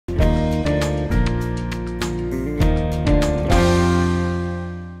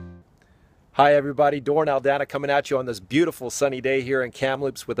Hi everybody, Doren Aldana coming at you on this beautiful sunny day here in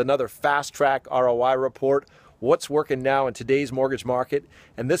Kamloops with another FastTrak ROI report. What's working now in today's mortgage market?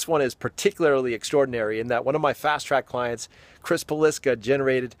 And this one is particularly extraordinary in that one of my FastTrak clients, Chris Poliska,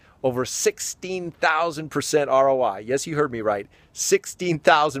 generated over 16,000% ROI. Yes, you heard me right.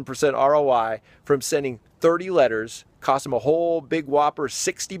 16,000% ROI from sending 30 letters, cost him a whole big whopper,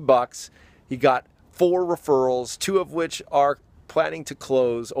 $60. He got 4 referrals, 2 of which are planning to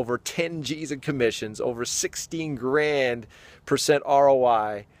close, over 10 G's in commissions, over 16 grand percent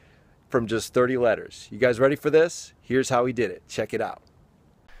ROI from just 30 letters. You guys ready for this? Here's how he did it. Check it out.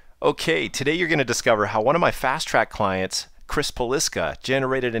 Okay, today you're going to discover how one of my FastTrak clients, Chris Poliska,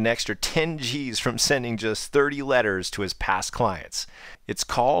 generated an extra 10 G's from sending just 30 letters to his past clients. It's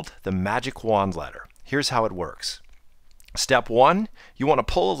called the Magic Wand Letter. Here's how it works. Step 1, you want to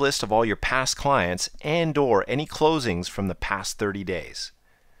pull a list of all your past clients and/or any closings from the past 30 days.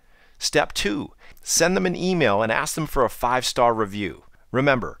 Step 2, send them an email and ask them for a 5-star review.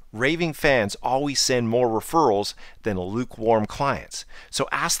 Remember, raving fans always send more referrals than lukewarm clients. So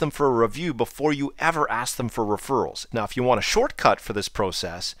ask them for a review before you ever ask them for referrals. Now, if you want a shortcut for this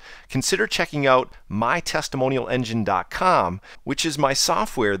process, consider checking out mytestimonialengine.com, which is my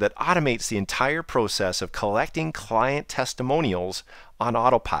software that automates the entire process of collecting client testimonials on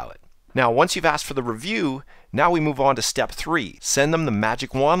autopilot. Now, once you've asked for the review, now we move on to step 3. Send them the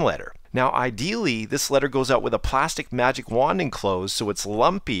Magic Wand Letter. Now, ideally, this letter goes out with a plastic magic wand enclosed, so it's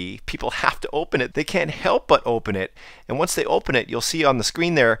lumpy. People have to open it. They can't help but open it. And once they open it, you'll see on the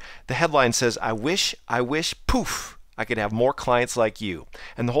screen there, the headline says, I wish, poof, I could have more clients like you.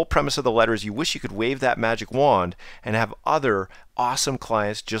 And the whole premise of the letter is you wish you could wave that magic wand and have other awesome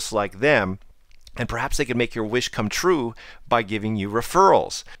clients just like them. And perhaps they could make your wish come true by giving you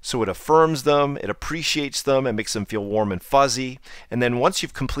referrals. So it affirms them, it appreciates them, it makes them feel warm and fuzzy. And then once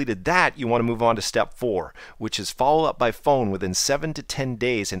you've completed that, you want to move on to step 4, which is follow up by phone within 7 to 10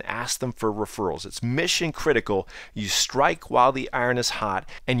 days and ask them for referrals. It's mission critical. You strike while the iron is hot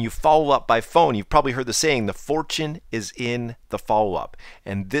and you follow up by phone. You've probably heard the saying, the fortune is in the follow-up.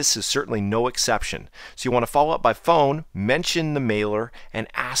 And this is certainly no exception. So you want to follow up by phone, mention the mailer, and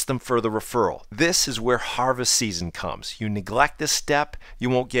ask them for the referral. This is where harvest season comes. You neglect this step, you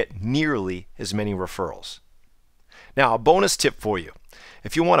won't get nearly as many referrals. Now, a bonus tip for you.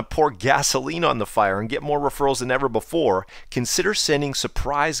 If you want to pour gasoline on the fire and get more referrals than ever before, consider sending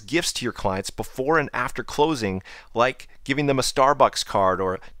surprise gifts to your clients before and after closing, like giving them a Starbucks card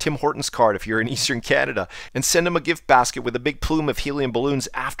or a Tim Hortons card if you're in Eastern Canada, and send them a gift basket with a big plume of helium balloons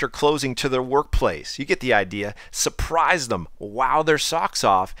after closing to their workplace. You get the idea. Surprise them, wow their socks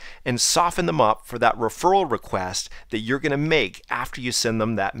off, and soften them up for that referral request that you're going to make after you send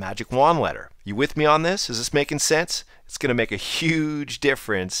them that magic wand letter. You with me on this? Is this making sense? It's going to make a huge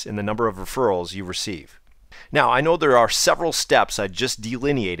difference in the number of referrals you receive. Now, I know there are several steps I just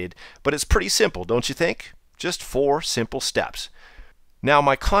delineated, but it's pretty simple, don't you think? Just 4 simple steps. Now,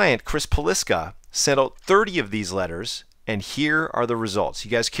 my client, Chris Poliska, sent out 30 of these letters, and here are the results.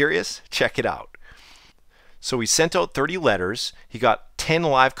 You guys curious? Check it out. So he sent out 30 letters. He got 10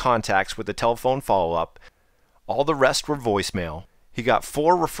 live contacts with a telephone follow-up. All the rest were voicemail. He got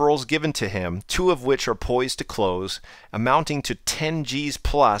 4 referrals given to him, 2 of which are poised to close, amounting to 10 G's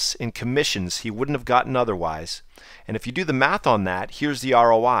plus in commissions he wouldn't have gotten otherwise. And if you do the math on that, here's the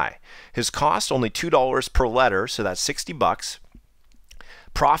ROI. His cost, only $2 per letter, so that's $60.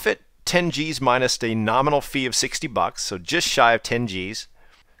 Profit, 10 G's minus a nominal fee of $60, so just shy of 10 G's.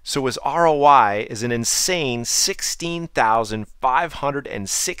 So his ROI is an insane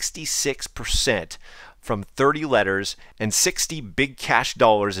 16,566% from 30 letters and 60 big cash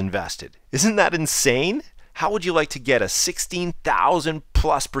dollars invested. Isn't that insane? How would you like to get a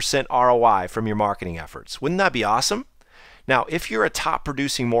 16,000+% ROI from your marketing efforts? Wouldn't that be awesome? Now, if you're a top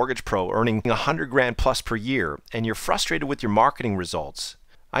producing mortgage pro earning 100 grand plus per year and you're frustrated with your marketing results,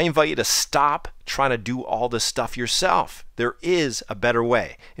 I invite you to stop trying to do all this stuff yourself. There is a better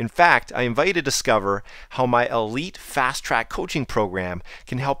way. In fact, I invite you to discover how my elite FastTrak coaching program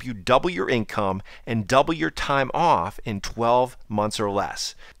can help you double your income and double your time off in 12 months or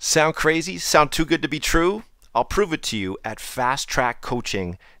less. Sound crazy? Sound too good to be true? I'll prove it to you at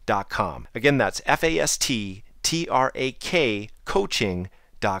FastTrakCoaching.com. Again, that's FastTrak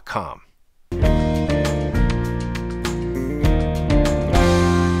coaching.com.